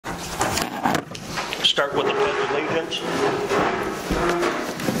start with the Pledge of Allegiance.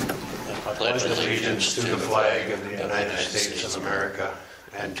 I pledge allegiance to the flag of the United States of America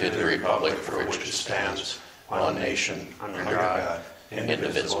and to the republic for which it stands, one nation, under God,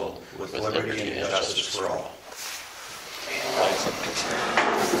 indivisible, with liberty and justice for all.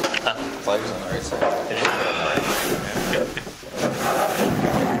 Flag's on the right side.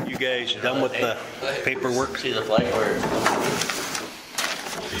 You guys done with the paperwork? See the flag where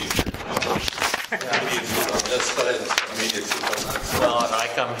well, and I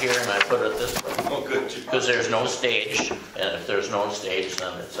come here and I put it this way. Oh, good. Because there's no stage, and if there's no stage,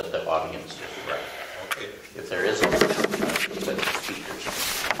 then it's at the audience. Right. Okay. If there isn't, it's at the speakers.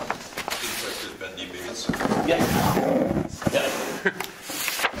 Yeah. Yeah.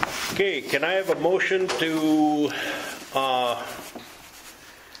 Okay, can I have a motion to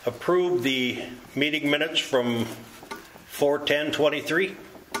approve the meeting minutes from 4/10/23?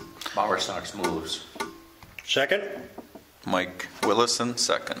 Power Sox moves. Second? Mike Willison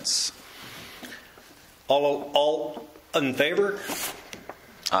seconds. All in favor?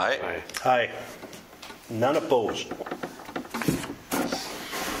 Aye. Aye. None opposed.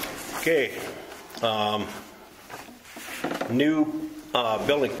 Okay. New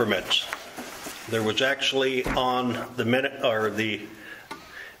building permits. There was actually on the minute or the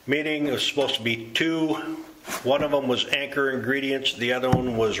meeting, it was supposed to be two. One of them was Anchor Ingredients, the other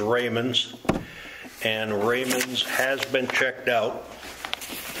one was Raymond's. And Raymond's has been checked out,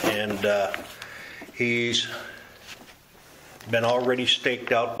 and he's been already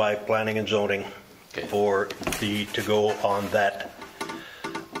staked out by planning and zoning for to go on that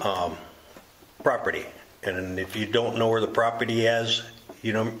property. And if you don't know where the property is,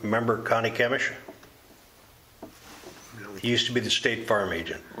 you know, remember Connie Kemish? He used to be the State Farm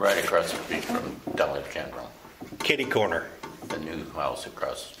agent. Right across the street from Dollar General. Kitty Corner. The new house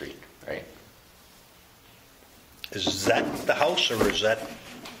across the street, right? Is that the house, or is that?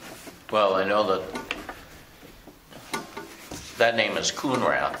 Well, I know that name is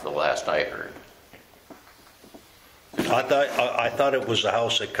Coonrath, the last I heard. I thought it was the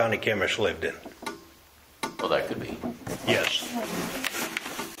house that Connie Kemish lived in. Well, that could be. Yes.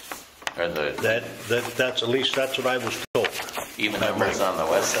 Or That's at least that's what I was told. even numbers on the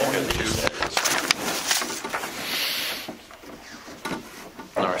west side or the east side.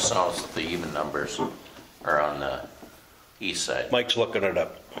 North south, the even numbers are on the east side. Mike's looking it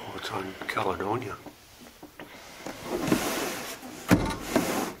up. Oh, it's on Caledonia.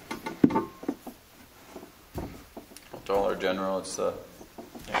 Dollar General, it's the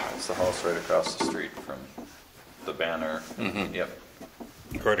house right across the street from the banner. Mm-hmm. Yep.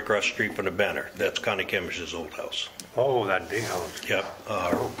 Right across the street from the banner. That's Connie Kemish's old house. Oh, that big house. Yep.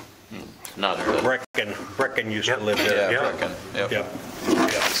 Not Brecken used to live there. Yeah, Brecken. Yep. Yep.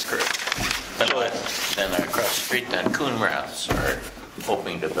 That's correct. Then across the street, then Coonraths are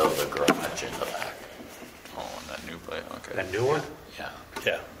hoping to build a garage in the back. Oh, and that new place. Okay. That new one? Yeah.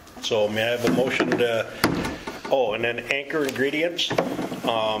 Yeah. So may I have a motion to? Oh, and then Anchor Ingredients.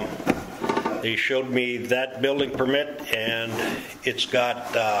 They showed me that building permit, and it's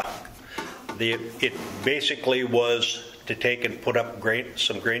got it basically was to take and put up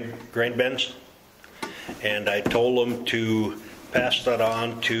some grain bins, and I told them to pass that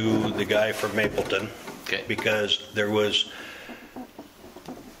on to the guy from Mapleton, because there was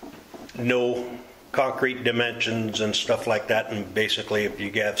no concrete dimensions and stuff like that, and basically if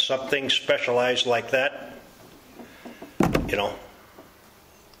you have something specialized like that, you know.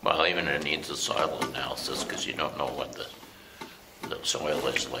 Well, even it needs a soil analysis because you don't know what the soil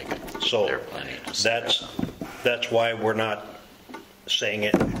is like. So they're planning to that's why we're not saying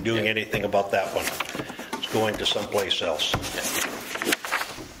it, doing anything about that one. It's going to someplace else. Yeah.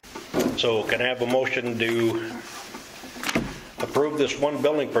 So can I have a motion to approve this one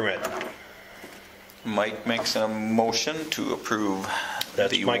building permit? Mike makes a motion to approve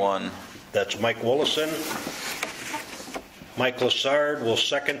the one. That's Mike Willison. Mike Lassard will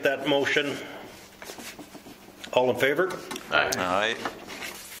second that motion. All in favor? Aye. Aye.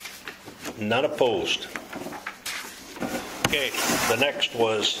 None opposed. Okay, the next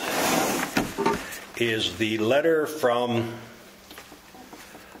is the letter from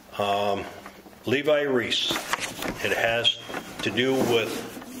Levi Reese. It has to do with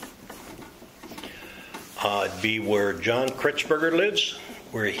be where John Kritzberger lives,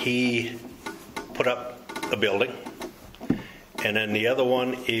 where he put up a building. And then the other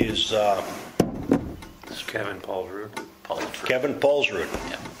one is It's Kevin Paulsrud. Kevin Paulsrud.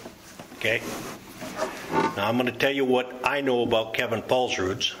 Yeah. Okay. Now I'm going to tell you what I know about Kevin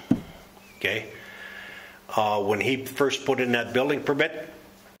Paulsrud's. Okay. When he first put in that building permit,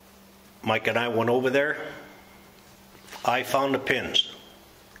 Mike and I went over there. I found the pins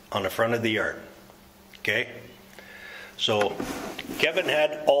on the front of the yard. Okay? So Kevin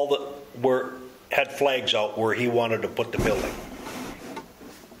had had flags out where he wanted to put the building.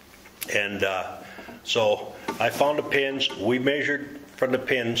 And so I found the pins. We measured from the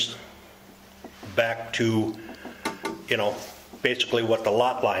pins back to, basically what the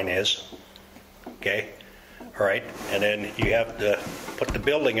lot line is. Okay? All right? And then you have to put the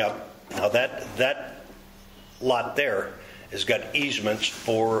building up. Now that lot there has got easements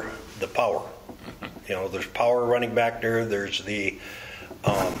for the power. There's power running back there. There's the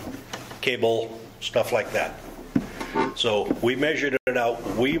cable, stuff like that. So we measured it out.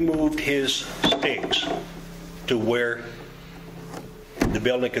 We moved his stakes to where the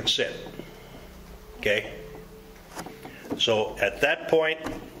building could sit. Okay? So at that point,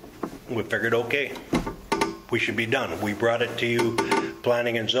 we figured, okay, we should be done. We brought it to you,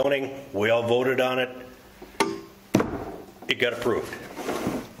 planning and zoning. We all voted on it. It got approved.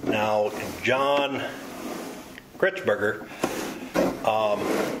 Now, John Kritzberger,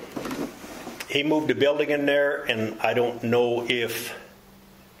 he moved a building in there, and I don't know if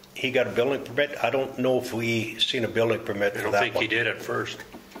he got a building permit. I don't know if we seen a building permit for that one. I don't think he did at first.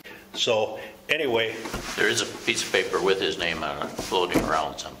 So, anyway. There is a piece of paper with his name on it floating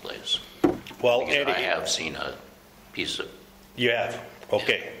around someplace. Well, I have seen a piece of... You have?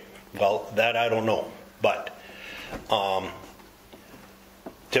 Okay. Well, that I don't know. But, to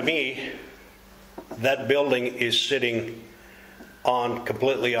me, that building is sitting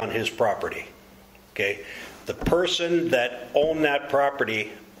completely on his property. Okay? The person that owned that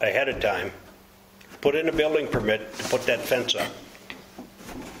property ahead of time put in a building permit to put that fence up.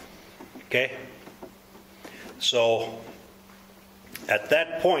 Okay? So, at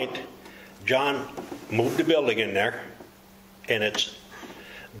that point, John moved the building in there, and it's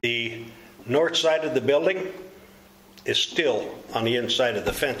the north side of the building is still on the inside of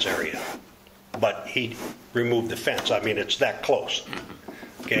the fence area, but he removed the fence. I mean, it's that close.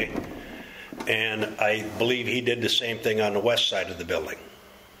 Okay? And I believe he did the same thing on the west side of the building.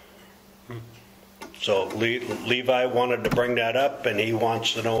 So Levi wanted to bring that up, and he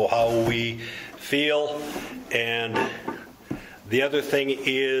wants to know how we feel. And the other thing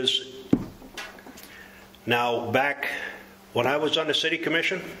is, now back when I was on the city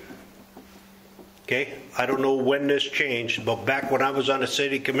commission, okay, I don't know when this changed, but back when I was on the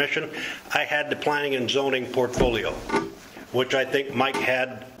city commission, I had the planning and zoning portfolio, which I think Mike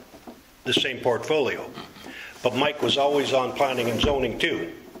had the same portfolio. But Mike was always on planning and zoning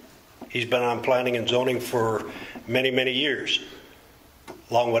too. He's been on planning and zoning for many, many years,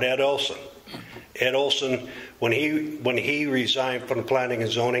 along with Ed Olson. Ed Olson, when he resigned from planning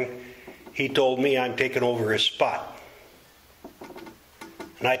and zoning, he told me I'm taking over his spot.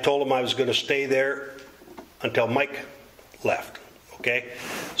 And I told him I was going to stay there until Mike left. Okay?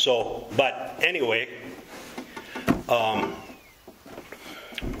 So, but anyway, where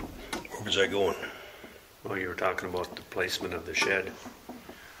was I going? Well, you were talking about the placement of the shed.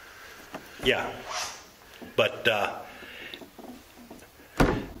 Yeah. But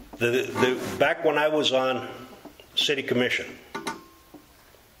the back when I was on city commission,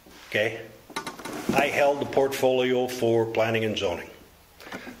 okay, I held the portfolio for planning and zoning.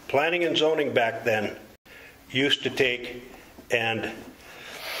 Planning and zoning back then used to take, and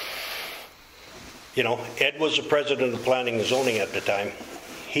Ed was the president of planning and zoning at the time.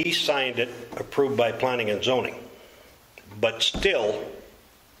 He signed it, approved by planning and zoning. But still,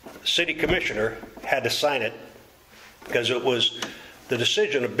 the city commissioner had to sign it because it was the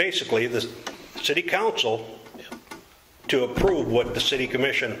decision of basically the city council to approve what the city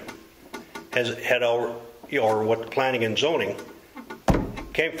commission had or what the planning and zoning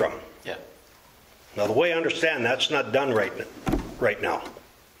came from. Yeah. Now, the way I understand, that's not done right now.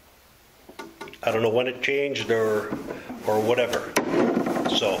 I don't know when it changed or whatever.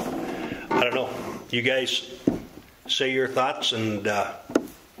 So, I don't know. You guys say your thoughts and...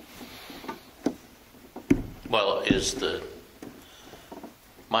 Well,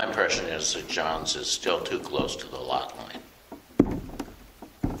 my impression is that John's is still too close to the lot line.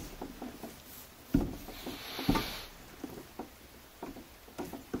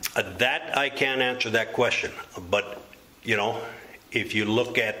 That I can't answer that question, but if you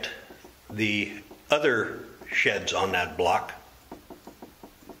look at the other sheds on that block,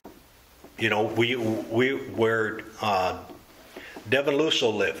 where Devin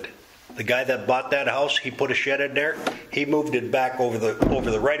Lusso lived, the guy that bought that house, he put a shed in there. He moved it back over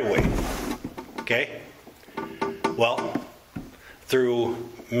the right of way. Okay. Well, through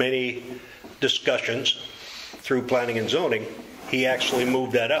many discussions through planning and zoning, he actually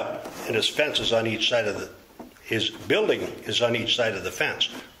moved that up, and his fence is on each side of his building is on each side of the fence,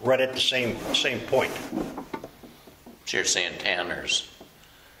 right at the same point. So you're saying Tanner's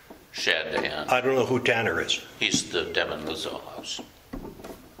shed, and I don't know who Tanner is. he's the Devin Luzo house.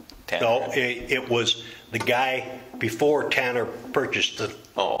 No, it was the guy before Tanner purchased it.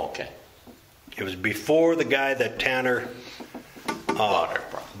 Oh, okay. It was before the guy that Tanner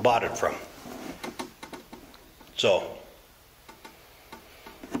bought it from. So,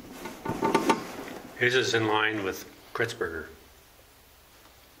 His is in line with Kritzberger,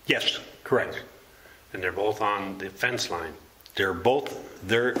 yes, correct. and they're both on the fence line. Yeah.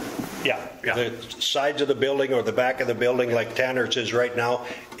 Yeah. The sides of the building or the back of the building, like Tanner's is right now,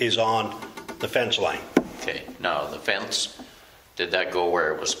 is on the fence line. Okay, now the fence, did that go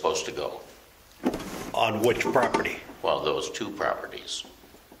where it was supposed to go? On which property? Well, those two properties.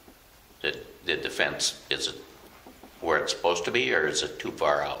 Did the fence, is it where it's supposed to be, or is it too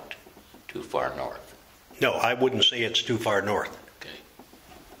far out, too far north? No, I wouldn't say it's too far north. Okay.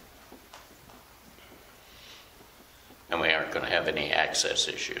 And we aren't going to have any access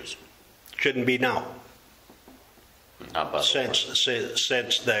issues? Shouldn't be now. How about Since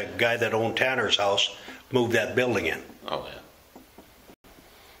the guy that owned Tanner's house moved that building in. Oh, yeah.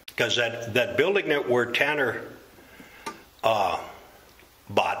 Because that building where Tanner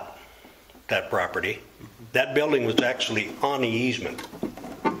bought that property, that building was actually on the easement.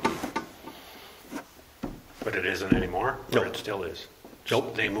 But it isn't anymore? No. Or it still is?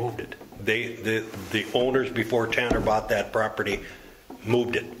 Nope. They moved it. The owners before Tanner bought that property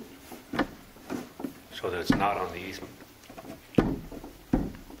moved it. So that it's not on the easement.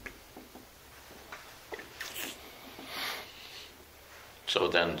 So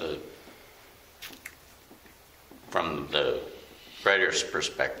then from the writer's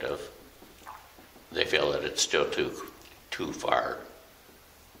perspective, they feel that it's still too far.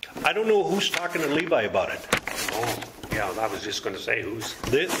 I don't know who's talking to Levi about it. Oh, yeah, I was just going to say who's,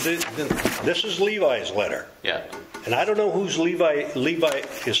 This is Levi's letter. Yeah. And I don't know who's Levi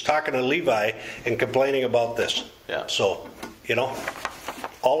is talking to Levi and complaining about this. Yeah. So,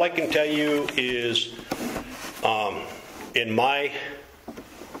 all I can tell you is, in my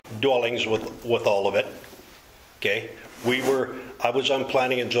dwellings with all of it, okay, I was on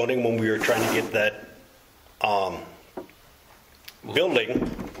planning and zoning when we were trying to get that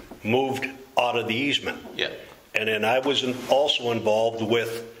building moved out of the easement. Yeah. And then I was also involved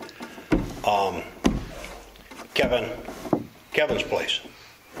with Kevin's place.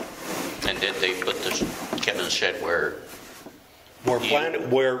 And did they put Kevin's shed where Where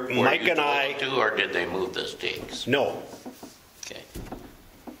Mike you and I, told them to, or did they move the stakes? no, Okay.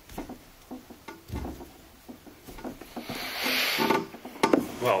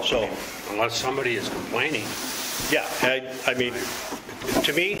 well, So- unless somebody is complaining, yeah, I mean,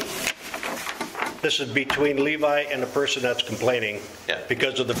 to me, this is between Levi and the person that's complaining. Yeah.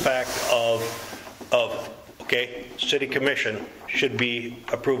 Because of the fact of, okay, city commission should be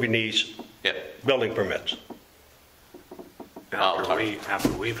approving these Yeah. building permits I'll after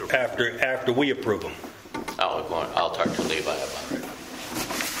we've after we approve them. I'll talk to Levi about it.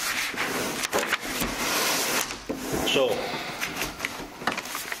 So,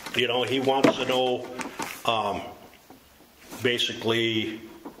 he wants to know, basically,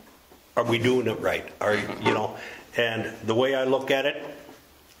 are we doing it right? And the way I look at it,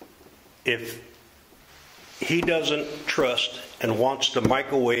 if he doesn't trust and wants to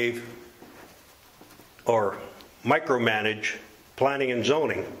microwave or micromanage planning and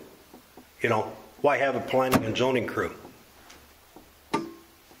zoning, why have a planning and zoning crew?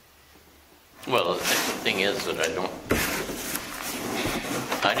 Well, the thing is that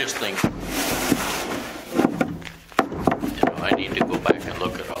I just think, I need to go back and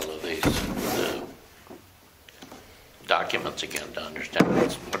look at all of the documents again to understand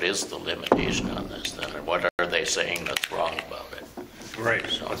what is the limitation on this then, and what are they saying that's wrong about it. right,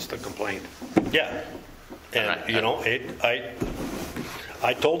 what's the complaint? Yeah. And, And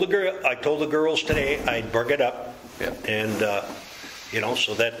I told the girls today I'd bring it up. Yeah. And,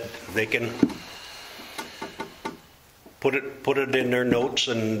 so that they can put it in their notes,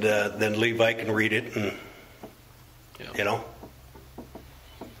 and then Levi can read it, and, Yeah.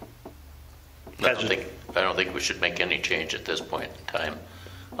 I don't think we should make any change at this point in time.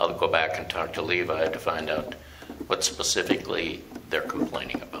 I'll go back and talk to Levi to find out what specifically they're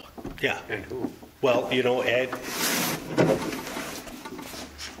complaining about. Yeah. And who? Well, Ed,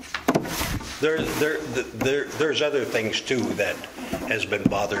 there's other things too that has been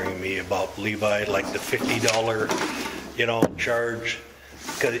bothering me about Levi, like the $50, charge.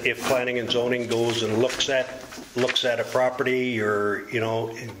 Because if planning and zoning goes and looks at looks at a property or, you know,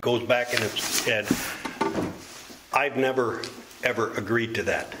 it goes back and I've never, ever agreed to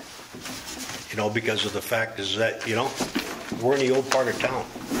that. You know, because of the fact is that, you know, we're in the old part of town.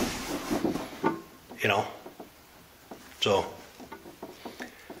 You know, so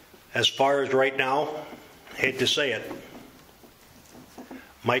as far as right now, hate to say it,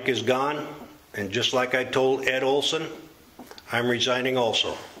 Mike is gone, and just like I told Ed Olson, I'm resigning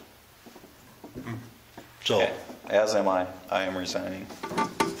also. So, Okay. As am I. I am resigning.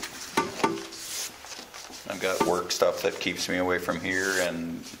 I've got work stuff that keeps me away from here,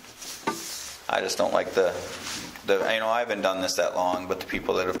 and I just don't like the I know I haven't done this that long, but the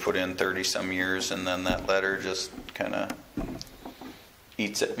people that have put in 30 some years, and then that letter just kind of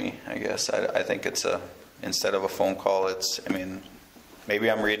eats at me, I guess. I think it's instead of a phone call, it's, I mean,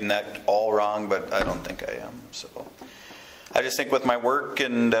 maybe I'm reading that all wrong, but I don't think I am. So I just think with my work,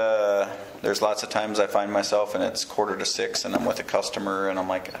 and there's lots of times I find myself and it's 5:45 and I'm with a customer and I'm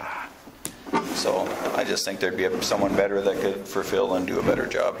like, So I just think there'd be someone better that could fulfill and do a better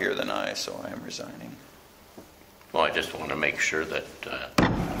job here than I, so I am resigning. Well, I just want to make sure that,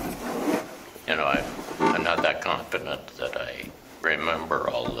 you know, I'm not that confident that I remember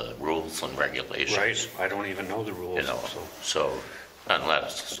all the rules and regulations. Right, I don't even know the rules. You know, So so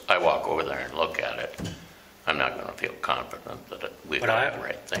unless I walk over there and look at it, I'm not going to feel confident that we've But done the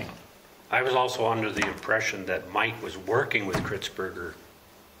right thing. I was also under the impression that Mike was working with Kritzberger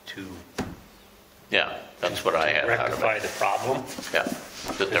to Yeah, that's what I had out of rectify it. the problem. Yeah,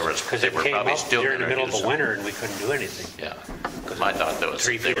 that there was, Because they it were came probably up still during the going to middle do of the something. winter and we couldn't do anything. Yeah, I thought there was,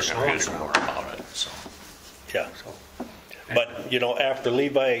 3 they feet were of going to do snow some on the more about it, so. yeah. So, But, you know, after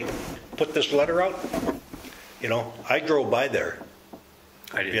Levi put this letter out, you know, I drove by there,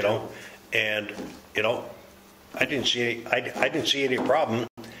 I didn't you know, and, you know, I didn't see any problem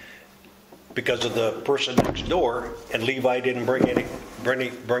because of the person next door, and Levi didn't bring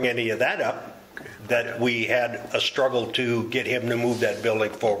any of that up, that we had a struggle to get him to move that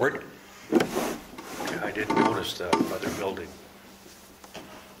building forward. I didn't notice the other building.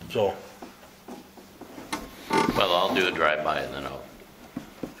 So, Well, I'll do a drive-by and then I'll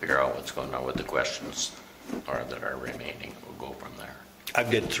figure out what's going on with the questions or that are remaining. We'll go from there. I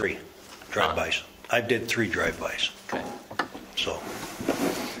did 3 drive-bys. I did 3 drive-bys. Okay. So,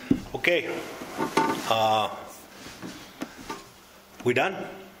 okay. We done?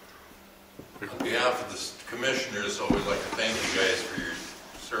 On behalf of the commissioners, I would like to thank you guys for your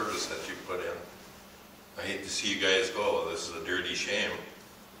service that you put in. I hate to see you guys go. This is a dirty shame.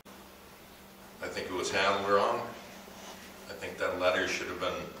 I think it was handled wrong. I think that letter should have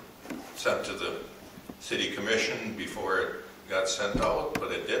been sent to the city commission before it got sent out,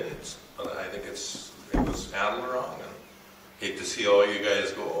 but it didn't. But I think it was handled wrong, and hate to see all you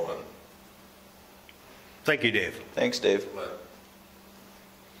guys go. And Thank you, Dave. Thanks, Dave. but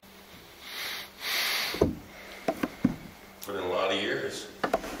put in a lot of years.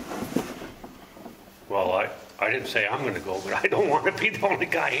 Well, I didn't say I'm going to go, but I don't want to be the only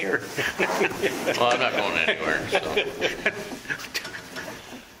guy here. Well, I'm not going anywhere, so.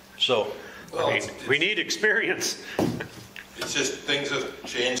 So, Well, I mean, we need experience. It's just things have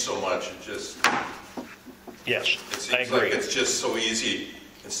changed so much. It just yes, it I seems agree. like it's just so easy.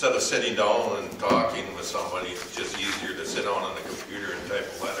 Instead of sitting down and talking with somebody, it's just easier to sit down on the computer and type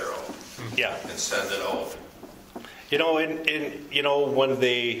a letter out Yeah. and send it out. You know, you know, when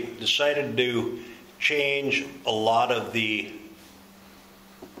they decided to change a lot of the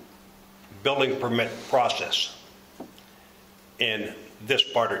building permit process in this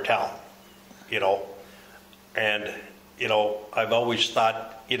part of town, you know, and, you know, I've always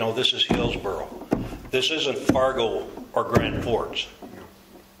thought, you know, this is Hillsborough. This isn't Fargo or Grand Forks.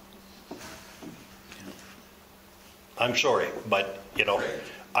 I'm sorry, but, you know,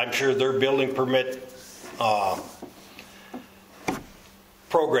 I'm sure their building permit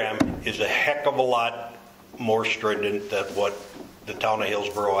program is a heck of a lot more stringent than what the town of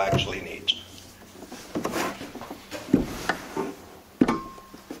Hillsborough actually needs.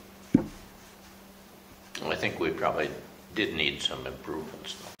 I think we probably did need some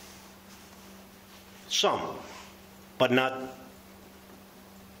improvements, though. Some, but not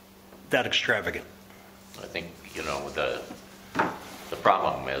that extravagant. I think, you know, the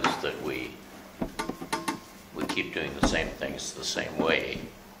problem is that we keep doing the same things the same way,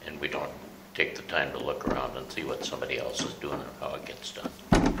 and we don't take the time to look around and see what somebody else is doing and how it gets done.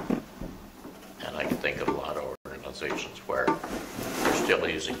 And I can think of a lot of organizations where they're still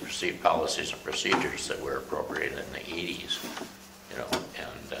using perceived policies and procedures that were appropriated in the 80s, you know,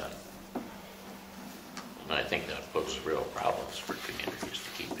 and I think that poses real problems for communities to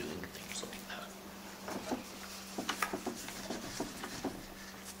keep doing things like that.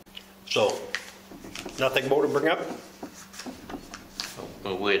 So, nothing more to bring up?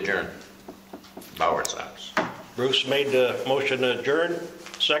 We adjourn. Bauer Sox. Bruce made the motion to adjourn.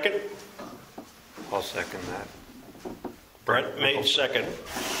 Second? I'll second that. Brent made second.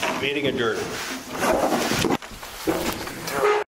 Meeting adjourned.